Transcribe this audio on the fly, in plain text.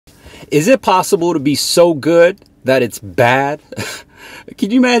Is it possible to be so good that it's bad? Can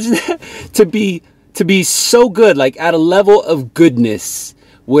you imagine that? To be so good, like at a level of goodness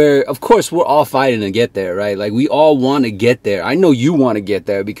where, of course, we're all fighting to get there, right? Like we all want to get there. I know you want to get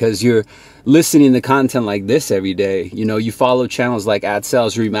there because you're listening to content like this every day. You know, you follow channels like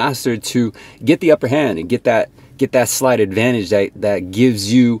 @SalesRemastered to get the upper hand and get that slight advantage that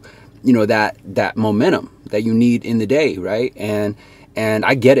gives you, you know, that momentum that you need in the day, right? And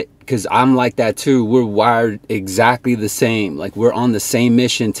I get it because I'm like that too. We're wired exactly the same. Like we're on the same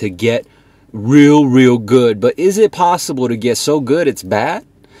mission to get real good. But is it possible to get so good it's bad?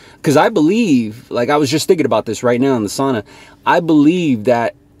 Because I believe, like I was just thinking about this right now in the sauna, I believe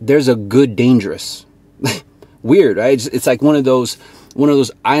that there's a good dangerous. Weird, right? It's like one of those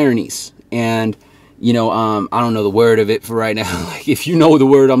ironies. And you know, I don't know the word of it for right now. Like if you know the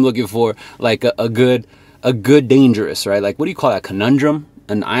word I'm looking for, like a good dangerous, right? Like what do you call that? Conundrum?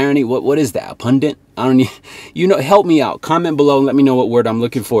 An irony? What is that? A pundit? I don't need, you know, help me out. Comment below and let me know what word I'm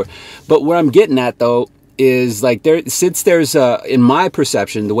looking for. But what I'm getting at though is like since there's in my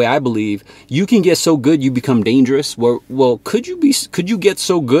perception, the way I believe, you can get so good you become dangerous. Well, could you get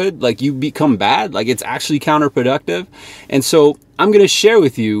so good like you become bad? Like it's actually counterproductive. And so I'm going to share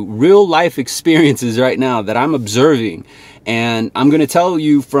with you real life experiences right now that I'm observing. And I'm going to tell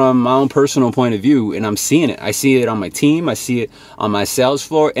you from my own personal point of view, and I'm seeing it. I see it on my team. I see it on my sales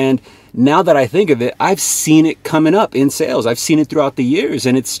floor. And now that I think of it, I've seen it coming up in sales. I've seen it throughout the years.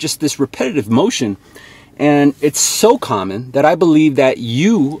 And it's just this repetitive motion. And it's so common that I believe that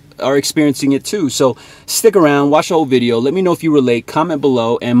you are experiencing it too. So stick around, watch the whole video. Let me know if you relate, comment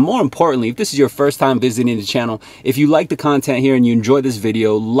below. And more importantly, if this is your first time visiting the channel, if you like the content here and you enjoy this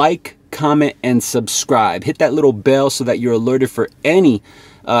video, like, comment, and subscribe. Hit that little bell so that you're alerted for any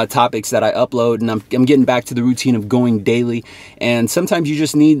topics that I upload. And I'm getting back to the routine of going daily. And sometimes you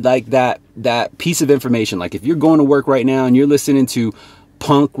just need like that piece of information. Like if you're going to work right now and you're listening to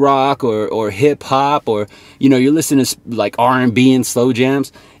punk rock or hip hop, or you know, you're listening to like R&B and slow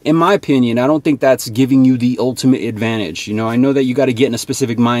jams, in my opinion, I don't think that's giving you the ultimate advantage. You know, I know that you got to get in a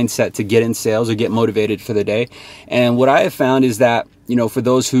specific mindset to get in sales or get motivated for the day. And what I have found is that, you know, for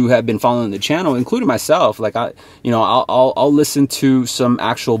those who have been following the channel, including myself, like I'll listen to some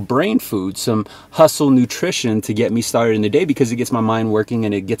actual brain food, some hustle nutrition to get me started in the day, because it gets my mind working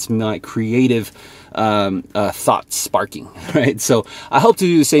and it gets my creative thoughts sparking, right? So I hope to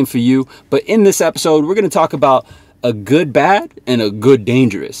do the same for you. But in this episode, we're going to talk about a good bad and a good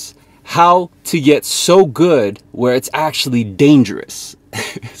dangerous. How to get so good where it's actually dangerous.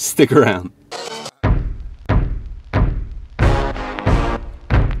 Stick around.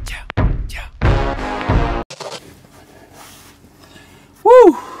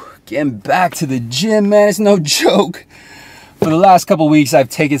 Woo! Getting back to the gym, man. It's no joke. For the last couple weeks, I've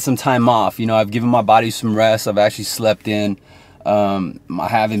taken some time off. You know, I've given my body some rest. I've actually slept in. I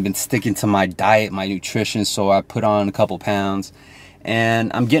haven't been sticking to my diet, my nutrition, so I put on a couple pounds.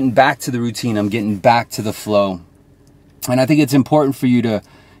 And I'm getting back to the routine. I'm getting back to the flow. And I think it's important for you to,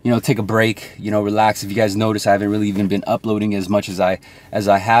 you know, take a break, you know, relax. If you guys notice, I haven't really even been uploading as much as I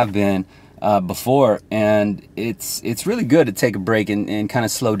have been before. And it's really good to take a break and kind of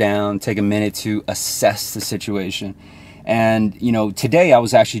slow down, take a minute to assess the situation. And, you know, today I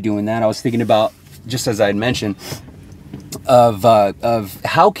was actually doing that. I was thinking about, just as I had mentioned, of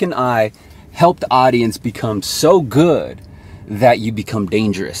how can I help the audience become so good that you become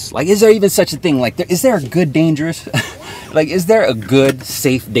dangerous? Like, is there even such a thing? Like, is there a good dangerous? Like, is there a good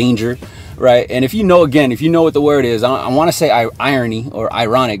safe danger? Right? And if you know, again, if you know what the word is, I want to say irony or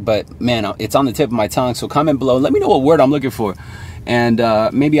ironic, but man, it's on the tip of my tongue. So comment below, let me know what word I'm looking for, and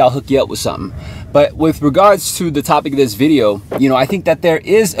maybe I'll hook you up with something. But with regards to the topic of this video, you know, I think that there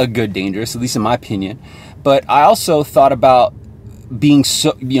is a good dangerous, at least in my opinion. But I also thought about being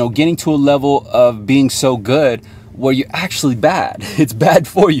so, you know, getting to a level of being so good where you're actually bad. It's bad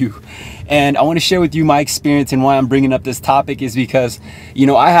for you. And I want to share with you my experience, and why I'm bringing up this topic is because, you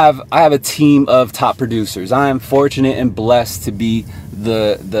know, I have a team of top producers. I am fortunate and blessed to be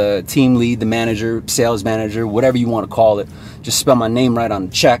the team lead, the manager, sales manager, whatever you want to call it. Just spell my name right on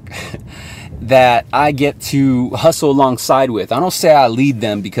the check. That I get to hustle alongside with. I don't say I lead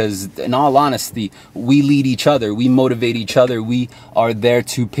them, because in all honesty, we lead each other. We motivate each other. We are there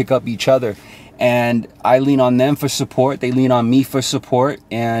to pick up each other. And I lean on them for support. They lean on me for support.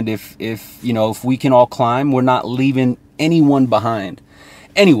 And if you know, if we can all climb, we're not leaving anyone behind.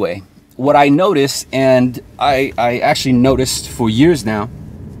 Anyway, what I noticed, and I actually noticed for years now,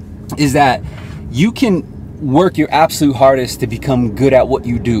 is that you can work your absolute hardest to become good at what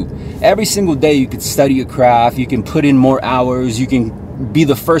you do. Every single day you can study a craft, you can put in more hours, you can be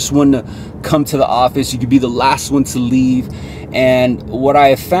the first one to come to the office. You could be the last one to leave. And what I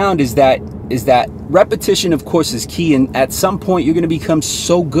have found is that repetition, of course, is key. And at some point, you're going to become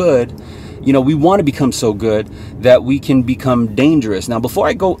so good. You know, we want to become so good that we can become dangerous. Now, before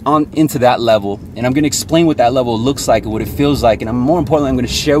I go on into that level, and I'm going to explain what that level looks like and what it feels like, and more importantly, I'm going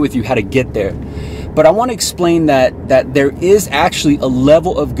to share with you how to get there. But I want to explain that there is actually a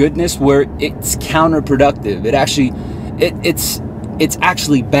level of goodness where it's counterproductive. It's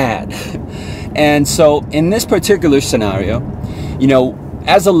actually bad. And so in this particular scenario, you know,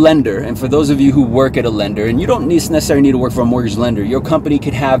 as a lender, and for those of you who work at a lender, and you don't necessarily need to work for a mortgage lender, your company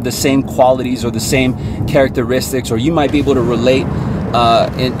could have the same qualities or the same characteristics, or you might be able to relate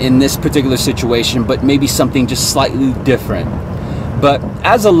in this particular situation, but maybe something just slightly different. But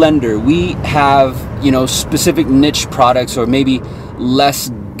as a lender, we have, you know, specific niche products, or maybe less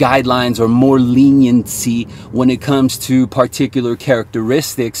guidelines or more leniency when it comes to particular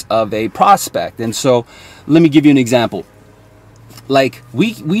characteristics of a prospect. And so let me give you an example. Like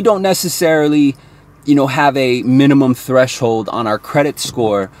we don't necessarily, you know, have a minimum threshold on our credit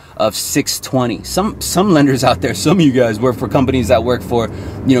score of 620. Some lenders out there, some of you guys work for companies that work for,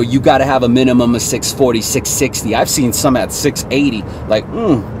 you know, you got to have a minimum of 640, 660. I've seen some at 680. Like,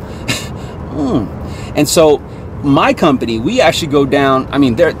 And so my company, we actually go down. I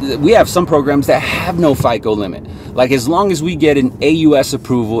mean, we have some programs that have no FICO limit. Like, as long as we get an AUS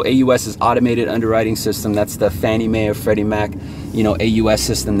approval, AUS is automated underwriting system. That's the Fannie Mae or Freddie Mac, you know, AUS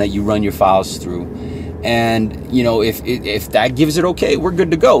system that you run your files through. And, you know, if that gives it okay, we're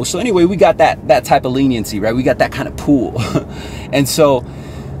good to go. So anyway, we got that type of leniency, right? We got that kind of pool. And so,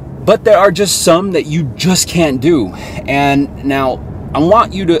 but there are just some that you just can't do. And now I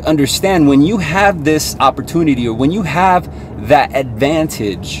want you to understand, when you have this opportunity, or when you have that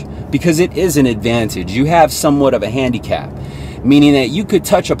advantage, because it is an advantage, you have somewhat of a handicap, meaning that you could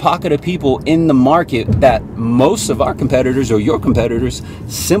touch a pocket of people in the market that most of our competitors or your competitors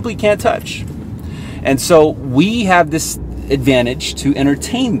simply can't touch. And so we have this advantage to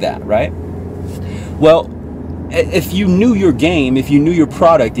entertain that, right? Well, if you knew your game, if you knew your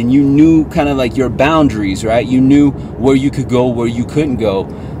product, and you knew kind of like your boundaries, right? You knew where you could go, where you couldn't go,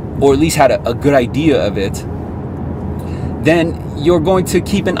 or at least had a good idea of it, then you're going to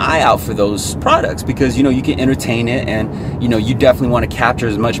keep an eye out for those products, because, you know, you can entertain it, and, you know, you definitely want to capture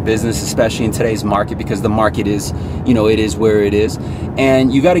as much business, especially in today's market, because the market is, you know, it is where it is,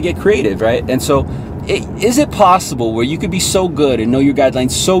 and you got to get creative, right? And so is it possible where you could be so good and know your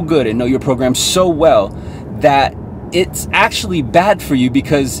guidelines so good and know your program so well that it's actually bad for you,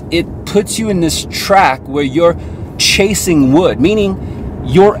 because it puts you in this track where you're chasing wood, meaning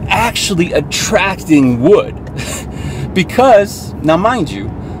you're actually attracting wood? Because now, mind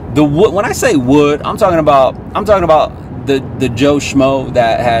you, the wood, when I say wood, I'm talking about the Joe Schmo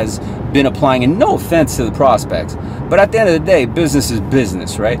that has been applying, and no offense to the prospects, but at the end of the day, business is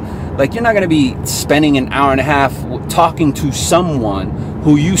business, right? Like, you're not going to be spending an hour and a half talking to someone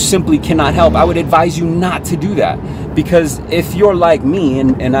who you simply cannot help. I would advise you not to do that, because if you're like me,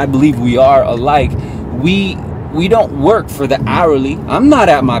 and I believe we are alike, we don't work for the hourly. I'm not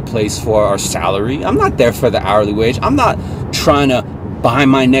at my place for our salary. I'm not there for the hourly wage. I'm not trying to buy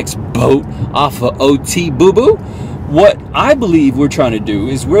my next boat off of OT boo-boo. What I believe we're trying to do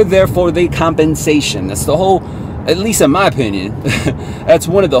is we're there for the compensation. That's the whole, at least in my opinion, that's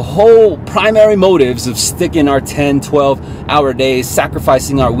one of the whole primary motives of sticking our 10, 12-hour days,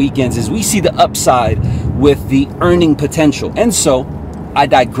 sacrificing our weekends, is we see the upside with the earning potential. And so I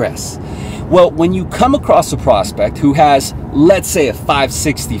digress. Well, when you come across a prospect who has, let's say, a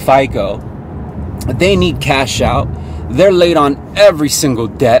 560 FICO, they need cash out, they're late on every single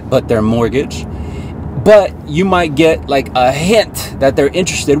debt but their mortgage, but you might get like a hint that they're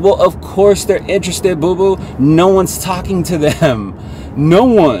interested. Well, of course they're interested, boo-boo. No one's talking to them. No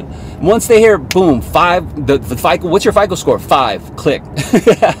one. Once they hear, boom, 5, the FICO, what's your FICO score? 5, click.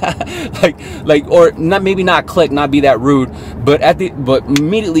 like, or not, maybe not click, not be that rude, but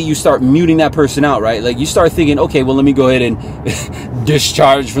immediately you start muting that person out, right? Like, you start thinking, okay, well, let me go ahead and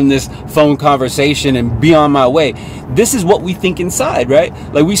discharge from this phone conversation and be on my way. This is what we think inside, right?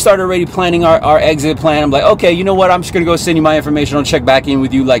 Like, we start already planning our exit plan. I'm like, okay, you know what? I'm just going to go send you my information. I'll check back in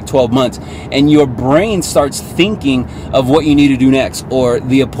with you like 12 months. And your brain starts thinking of what you need to do next, or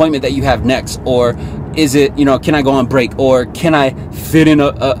the appointment that you have next, or is it, you know, can I go on break, or can I fit in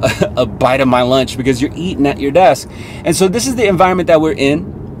a bite of my lunch, because you're eating at your desk. And so this is the environment that we're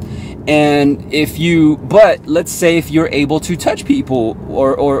in. And but let's say if you're able to touch people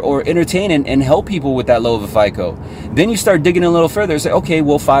or entertain and help people with that low of a FICO, then you start digging a little further. Say, okay,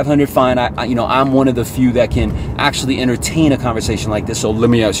 well, 500, fine. I'm one of the few that can actually entertain a conversation like this. So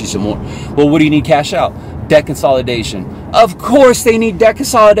let me ask you some more. Well, what do you need cash out? Debt consolidation. Of course they need debt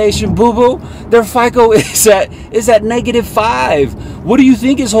consolidation, boo-boo. Their FICO is at -5. What do you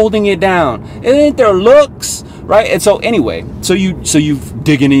think is holding it down? It ain't their looks. Right? And so anyway, so you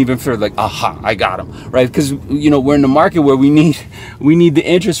dig in even further, like, aha, I got them, right? Because, we're in the market where we need the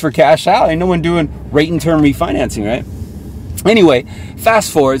interest for cash out. Ain't no one doing rate and term refinancing, right? Anyway,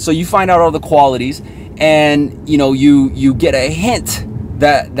 fast forward. So you find out all the qualities, and, you get a hint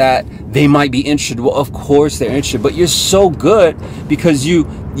that they might be interested. Well, of course they're interested, but you're so good because you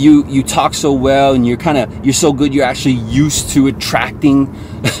talk so well, and you're so good. You're actually used to attracting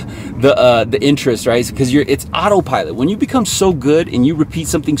the interest, right? Because it's autopilot. When you become so good and you repeat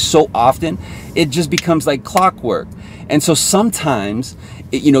something so often, it just becomes like clockwork. And so sometimes,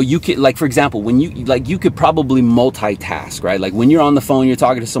 you could, like, for example, when you could probably multitask, right? Like when you're on the phone, you're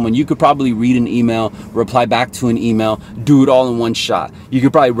talking to someone, you could probably read an email, reply back to an email, do it all in one shot. You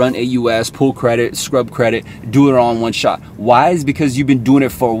could probably run AUS, pull credit, scrub credit, do it all in one shot. Why? Is because you've been doing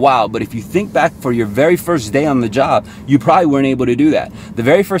it for a while. But if you think back for your very first day on the job, you probably weren't able to do that. The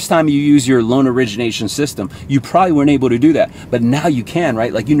very first time you use your loan origination system, you probably weren't able to do that. But now you can,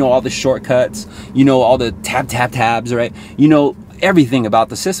 right? Like, all the shortcuts, all the tabs, right? Everything about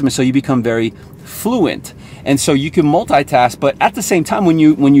the system, and so you become very fluent, and so you can multitask. But at the same time, when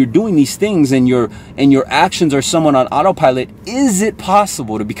you're doing these things and your actions are somewhat on autopilot, is it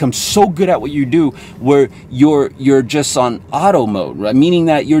possible to become so good at what you do where you're just on auto mode, right? Meaning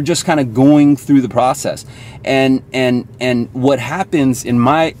that you're just kind of going through the process. And what happens, in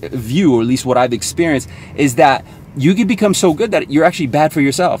my view, or at least what I've experienced, is that you can become so good that you're actually bad for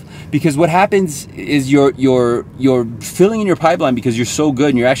yourself. Because what happens is you're filling in your pipeline because you're so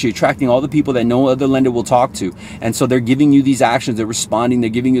good, and you're actually attracting all the people that no other lender will talk to. And so they're giving you these actions, they're responding, they're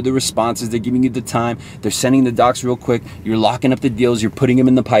giving you the responses, they're giving you the time, they're sending the docs real quick, you're locking up the deals, you're putting them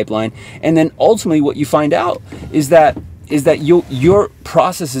in the pipeline. And then ultimately what you find out is that your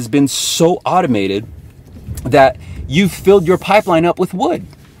process has been so automated that you've filled your pipeline up with wood,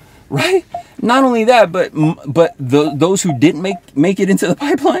 right? Not only that, but those who didn't make it into the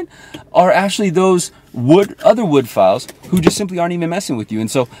pipeline are actually those other wood files who just simply aren't even messing with you.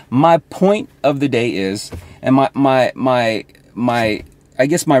 And so my point of the day is, and my I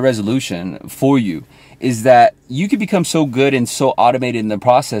guess my resolution for you is that you can become so good and so automated in the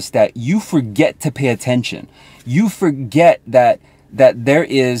process that you forget to pay attention. You forget that there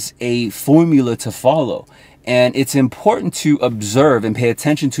is a formula to follow. And it's important to observe and pay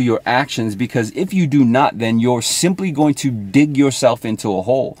attention to your actions, because if you do not, then you're simply going to dig yourself into a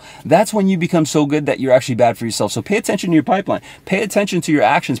hole. That's when you become so good that you're actually bad for yourself. So pay attention to your pipeline. Pay attention to your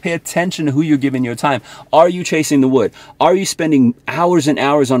actions. Pay attention to who you're giving your time. Are you chasing the wood? Are you spending hours and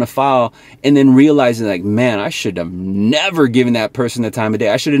hours on a file and then realizing, like, man, I should have never given that person the time of day.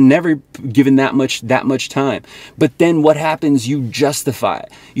 I should have never given that much time. But then what happens? You justify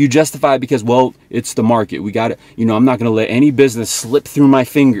it. You justify it because, well, it's the market. We got it. I'm not going to let any business slip through my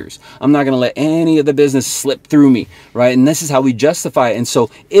fingers. I'm not going to let any of the business slip through me, right? And this is how we justify it. And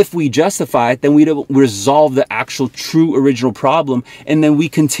so if we justify it, then we don't resolve the actual true original problem, and then we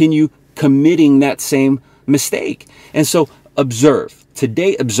continue committing that same mistake. And so observe.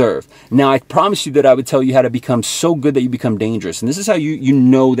 Today, observe. Now, I promised you that I would tell you how to become so good that you become dangerous. And this is how you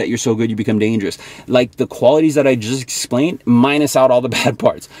know that you're so good you become dangerous. Like the qualities that I just explained, minus out all the bad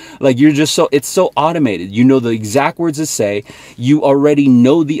parts. Like it's so automated. You know the exact words to say. You already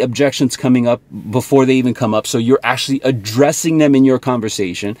know the objections coming up before they even come up. So you're actually addressing them in your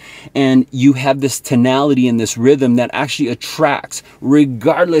conversation. And you have this tonality and this rhythm that actually attracts,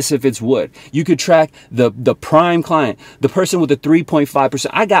 regardless if it's wood. You could track the prime client, the person with a 3.5%.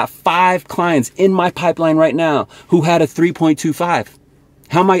 I got 5 clients in my pipeline right now who had a 3.25.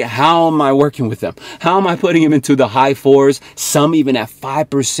 How am I working with them? How am I putting them into the high 4s? Some even at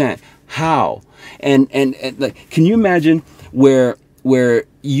 5%. How? And like, can you imagine where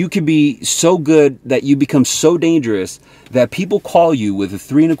you could be so good that you become so dangerous that people call you with a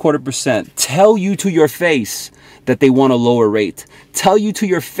 3.25%, tell you to your face that they want a lower rate, tell you to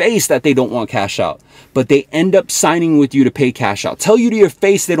your face that they don't want cash out, but they end up signing with you to pay cash out. Tell you to your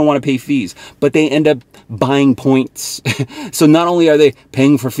face they don't want to pay fees, but they end up buying points. So not only are they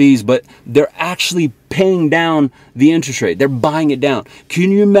paying for fees, but they're actually paying down the interest rate. They're buying it down.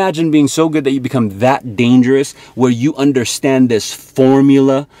 Can you imagine being so good that you become that dangerous, where you understand this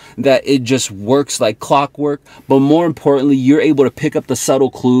formula, that it just works like clockwork? But more importantly, you're able to pick up the subtle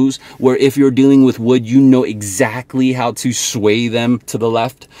clues where if you're dealing with wood, you know exactly how to sway them to the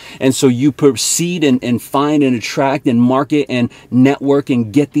left. And so you proceed and find and attract and market and network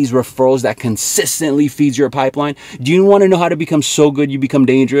and get these referrals that consistently feeds your pipeline. Do you want to know how to become so good you become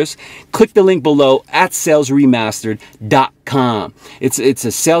dangerous? Click the link below at SalesRemastered.com. It's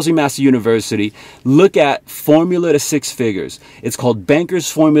a Sales Remastered University. Look at Formula to Six Figures. It's called Banker's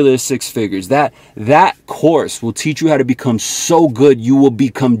Formula to Six Figures. That course will teach you how to become so good you will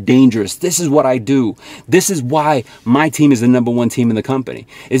become dangerous. This is what I do. This is why my team is the #1 team in the company,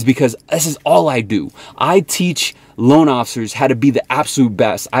 is because this is all I do. I teach loan officers how to be the absolute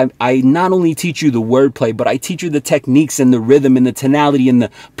best. I not only teach you the wordplay, but I teach you the techniques and the rhythm and the tonality and the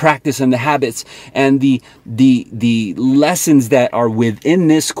practice and the habits, and the lessons that are within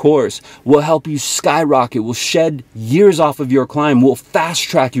this course will help you skyrocket, will shed years off of your climb, will fast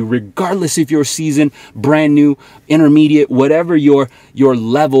track you regardless if you're seasoned, brand new, intermediate, whatever your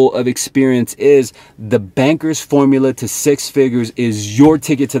level of experience is. The Banker's Formula to Six Figures is your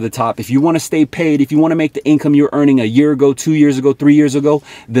ticket to the top. If you want to stay paid, if you want to make the income you're earning a year ago, 2 years ago, 3 years ago,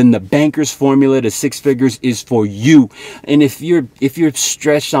 then the Banker's Formula to Six Figures is for you. And if you're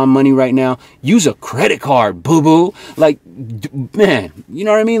stretched on money right now, use a credit card, boo-boo. Like, man, you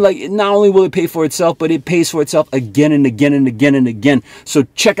know what I mean? Like, not only will it pay for itself, but it pays for itself again and again and again and again. So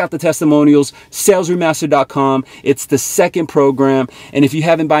check out the testimonials, SalesRemastered.com. It's the second program. And if you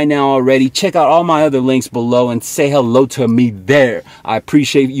haven't by now already, check out all my other links below and say hello to me there. I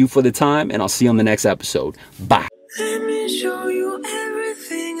appreciate you for the time, and I'll see you on the next episode. Bye. Let me show you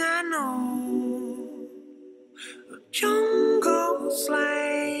everything I know. Jungle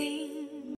slave.